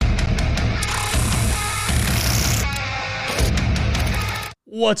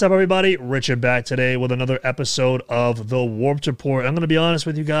What's up, everybody? Richard back today with another episode of The Warped Report. I'm going to be honest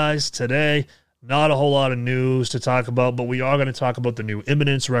with you guys today. Not a whole lot of news to talk about, but we are going to talk about the new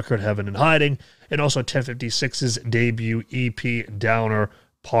Imminence record, Heaven and Hiding, and also 1056's debut EP, Downer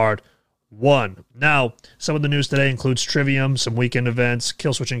Part 1. Now, some of the news today includes Trivium, some weekend events,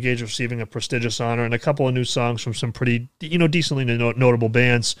 KILLSWITCH Engage receiving a prestigious honor, and a couple of new songs from some pretty, decently notable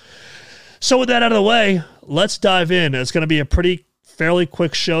bands. So with that out of the way, let's dive in. It's going to be a fairly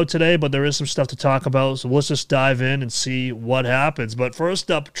quick show today, but there is some stuff to talk about, so let's just dive in and see what happens. But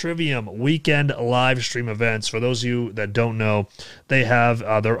first up, Trivium weekend live stream events. For those of you that don't know, they have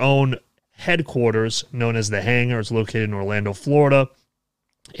their own headquarters known as The Hangar. It's located in Orlando, Florida.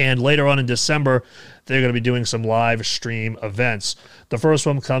 And later on in December, they're going to be doing some live stream events. The first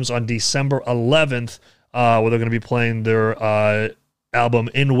one comes on December 11th, where they're going to be playing their album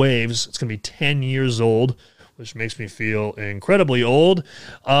In Waves. It's going to be 10 years old, which makes me feel incredibly old.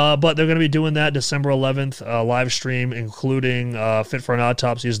 But they're going to be doing that December 11th, live stream, including Fit for an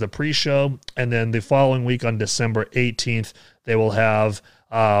Autopsy is the pre-show. And then the following week on December 18th, they will have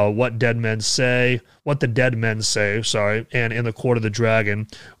What the Dead Men Say, and In the Court of the Dragon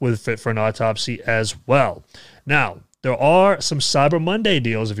with Fit for an Autopsy as well. Now, there are some Cyber Monday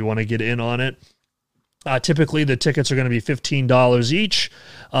deals if you want to get in on it. Typically, the tickets are going to be $15 each,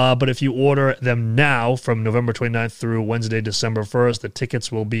 but if you order them now from November 29th through Wednesday, December 1st, the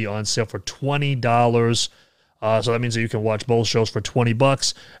tickets will be on sale for $20. So that means that you can watch both shows for $20.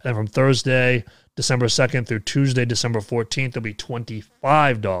 And then from Thursday, December 2nd through Tuesday, December 14th, it'll be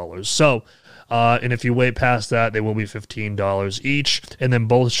 $25. So, and if you wait past that, they will be $15 each. And then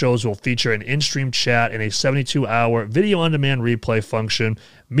both shows will feature an in-stream chat and a 72-hour video-on-demand replay function.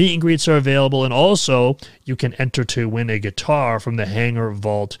 Meet and greets are available, and also you can enter to win a guitar from the Hangar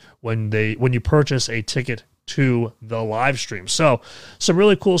Vault when you purchase a ticket to the live stream. So some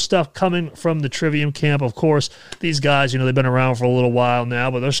really cool stuff coming from the Trivium camp. Of course, these guys, they've been around for a little while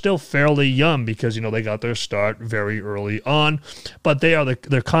now, but they're still fairly young because, they got their start very early on. But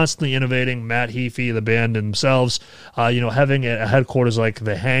they're constantly innovating. Matt Heafy, the band themselves, having a headquarters like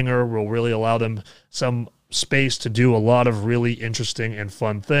the Hangar will really allow them some space to do a lot of really interesting and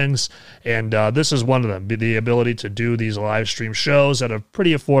fun things, and this is one of them. The ability to do these live stream shows at a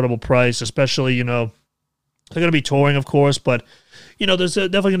pretty affordable price, especially, they're going to be touring, of course, but, there's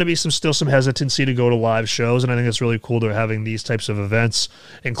definitely going to be some hesitancy to go to live shows, and I think it's really cool they're having these types of events,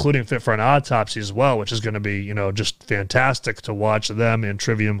 including Fit for an Autopsy as well, which is going to be, just fantastic to watch them and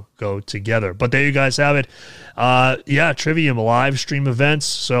Trivium go together. But there you guys have it. Trivium live stream events,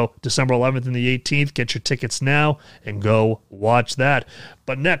 so December 11th and the 18th, get your tickets now and go watch that.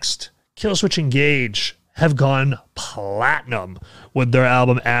 But next, KILLSWITCH Engage have gone platinum with their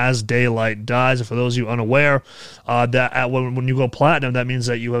album As Daylight Dies. And for those of you unaware, when you go platinum, that means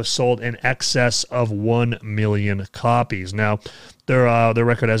that you have sold in excess of 1 million copies. Now, their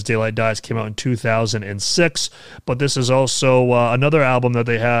record As Daylight Dies came out in 2006, but this is also another album that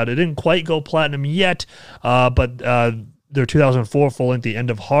they had. It didn't quite go platinum yet, but their 2004 full-length, The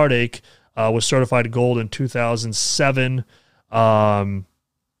End of Heartache, was certified gold in 2007,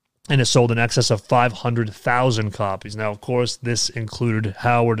 and it sold in excess of 500,000 copies. Now, of course, this included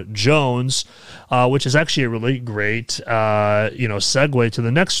Howard Jones, which is actually a really great, segue to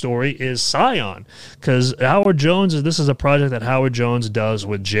the next story is Scion, because Howard Jones, this is a project that Howard Jones does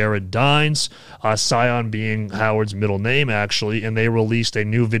with Jared Dines, Scion being Howard's middle name, actually, and they released a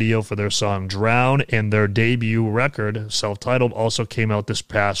new video for their song Drown, and their debut record, self-titled, also came out this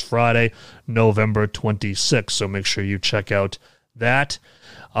past Friday, November 26th, so make sure you check out that.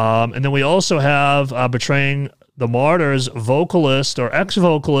 And then we also have Betraying the Martyrs vocalist or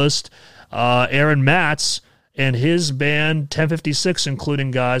ex-vocalist Aaron Matz and his band 1056,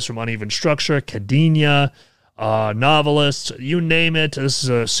 including guys from Uneven Structure, Cadenia, Novelists, you name it. This is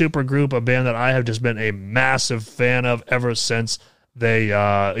a super group, a band that I have just been a massive fan of ever since they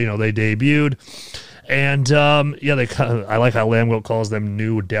debuted. And I like how Lambgoat calls them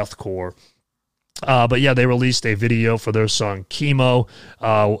new deathcore. But yeah, they released a video for their song Chemo,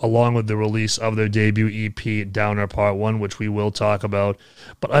 along with the release of their debut EP, Downer Part 1, which we will talk about.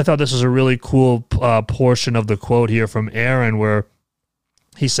 But I thought this was a really cool portion of the quote here from Aaron, where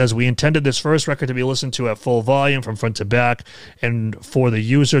he says, "We intended this first record to be listened to at full volume from front to back, and for the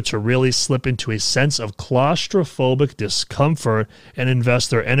user to really slip into a sense of claustrophobic discomfort and invest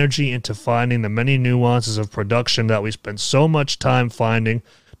their energy into finding the many nuances of production that we spent so much time finding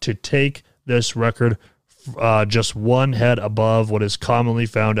to take this record just one head above what is commonly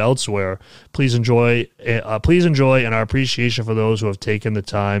found elsewhere. Please enjoy, and our appreciation for those who have taken the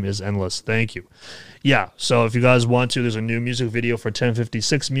time is endless. Thank you. Yeah, so if you guys want to, there's a new music video for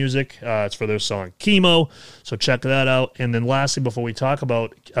 1056 music. It's for their song Chemo, so check that out. And then lastly, before we talk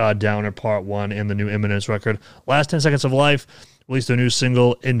about Downer Part 1 and the new Imminence record, Last 10 Seconds of Life released their new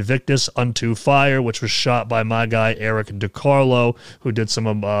single Invictus Unto Fire, which was shot by my guy Eric DiCarlo, who did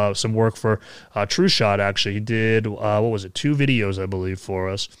some work for True Shot, actually. He did, 2 videos, I believe, for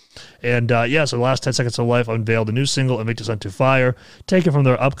us. And so Last 10 Seconds of Life unveiled a new single, Invictus Unto Fire, taken from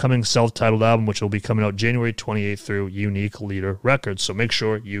their upcoming self-titled album, which will be coming out January 28th through Unique Leader Records. So make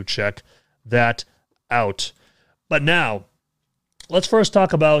sure you check that out. But now, let's first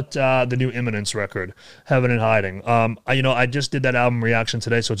talk about the new Imminence record, Heaven and Hiding. I just did that album reaction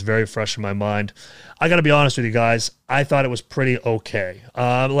today, so it's very fresh in my mind. I got to be honest with you guys. I thought it was pretty okay.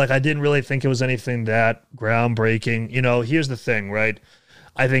 I didn't really think it was anything that groundbreaking. Here's the thing, right?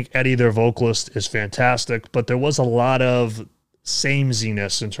 I think Eddie, their vocalist, is fantastic, but there was a lot of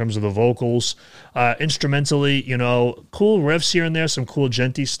sameness in terms of the vocals. Instrumentally, cool riffs here and there, some cool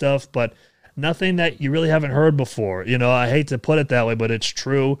djenty stuff, but nothing that you really haven't heard before. I hate to put it that way, but it's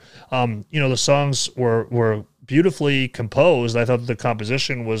true. The songs were beautifully composed. I thought the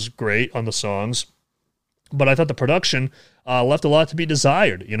composition was great on the songs, but I thought the production left a lot to be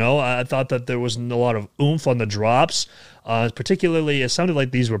desired. I thought that there wasn't a lot of oomph on the drops. Particularly, it sounded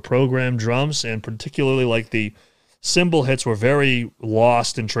like these were programmed drums, and particularly like the cymbal hits were very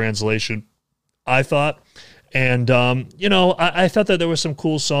lost in translation, I thought. And, I thought that there were some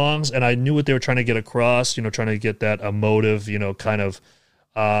cool songs, and I knew what they were trying to get across, trying to get that emotive, kind of,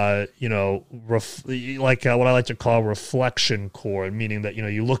 what I like to call reflection chord, meaning that,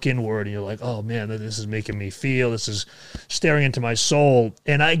 you look inward and you're like, oh man, this is making me feel, this is staring into my soul.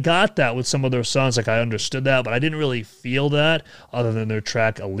 And I got that with some of their songs. I understood that, but I didn't really feel that other than their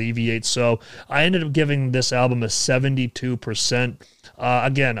track Alleviate. So I ended up giving this album a 72%.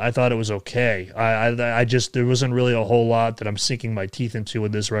 Again, I thought it was okay. There wasn't really a whole lot that I'm sinking my teeth into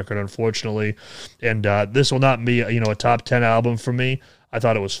with this record, unfortunately. And this will not be, a top 10 album for me. I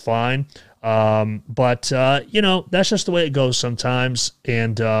thought it was fine. But that's just the way it goes sometimes.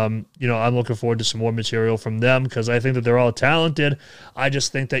 And, I'm looking forward to some more material from them because I think that they're all talented. I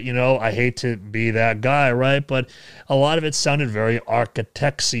just think that, I hate to be that guy, right? But a lot of it sounded very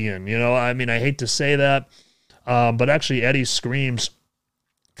Architectsian, I hate to say that. But actually Eddie's screams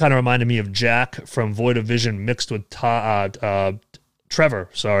kind of reminded me of Jack from Void of Vision mixed with Trevor,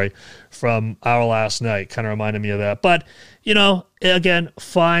 from Our Last Night. Kind of reminded me of that. But, again,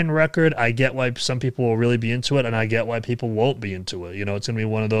 fine record. I get why some people will really be into it, and I get why people won't be into it. It's going to be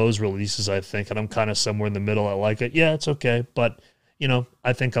one of those releases, I think, and I'm kind of somewhere in the middle. I like it. Yeah, it's okay. But,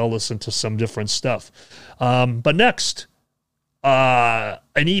 I think I'll listen to some different stuff. But next, an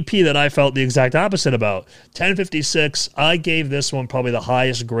EP that I felt the exact opposite about. 1056, I gave this one probably the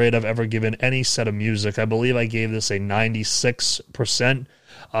highest grade I've ever given any set of music. I believe I gave this a 96%.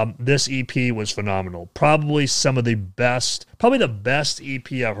 This EP was phenomenal. Probably the best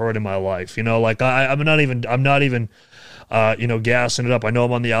EP I've heard in my life. I'm not even gassing it up. I know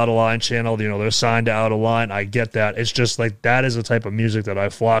I'm on the Out of Line channel. They're signed to Out of Line. I get that. It's just like that is the type of music that I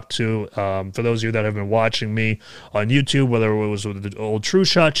flock to. For those of you that have been watching me on YouTube, whether it was with the old True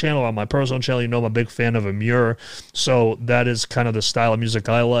Shot channel or on my personal channel, I'm a big fan of Amur. So that is kind of the style of music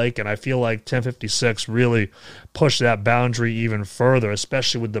I like. And I feel like 1056 really pushed that boundary even further,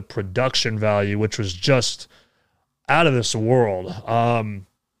 especially with the production value, which was just out of this world. I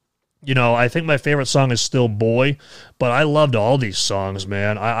think my favorite song is still Boy, but I loved all these songs,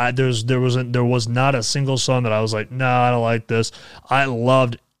 man. There was not a single song that I was like, nah, I don't like this. I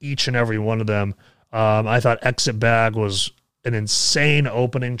loved each and every one of them. I thought Exit Bag was an insane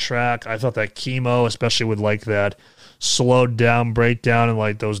opening track. I thought that Chemo, especially with like that slowed down breakdown and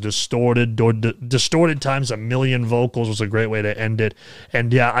like those distorted times a million vocals, was a great way to end it.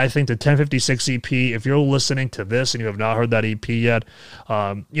 And yeah, I think the 1056 EP, if you're listening to this and you have not heard that EP yet,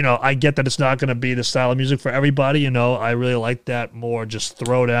 I get that it's not going to be the style of music for everybody. I really like that more just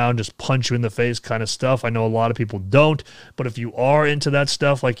throw down, just punch you in the face kind of stuff. I know a lot of people don't, but if you are into that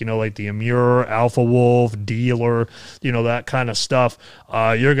stuff, like the Amur, Alpha Wolf, Dealer, that kind of stuff,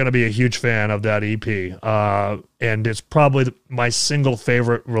 you're going to be a huge fan of that EP. And it's probably my single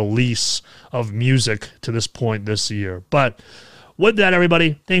favorite release of music to this point this year. But with that,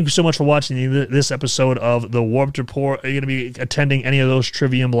 everybody, thank you so much for watching this episode of The Warped Report. Are you going to be attending any of those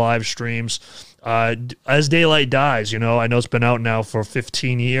Trivium live streams? As Daylight Dies, I know it's been out now for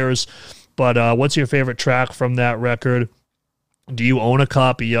 15 years, but what's your favorite track from that record? Do you own a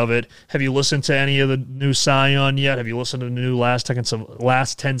copy of it? Have you listened to any of the new Scion yet? Have you listened to the new Last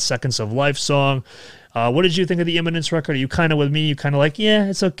 10 Seconds of Life song? What did you think of the Imminence record? Are you kind of with me? You kind of like, yeah,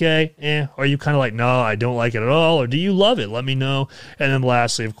 it's okay. Or are you kind of like, no, I don't like it at all? Or do you love it? Let me know. And then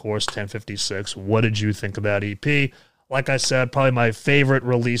lastly, of course, 1056. What did you think of that EP? Like I said, probably my favorite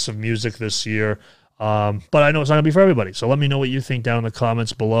release of music this year. But I know it's not going to be for everybody. So let me know what you think down in the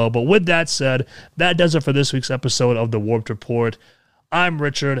comments below. But with that said, that does it for this week's episode of The Warped Report. I'm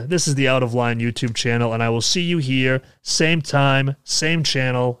Richard. This is the Out of Line YouTube channel, and I will see you here, same time, same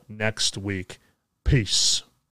channel, next week. Peace.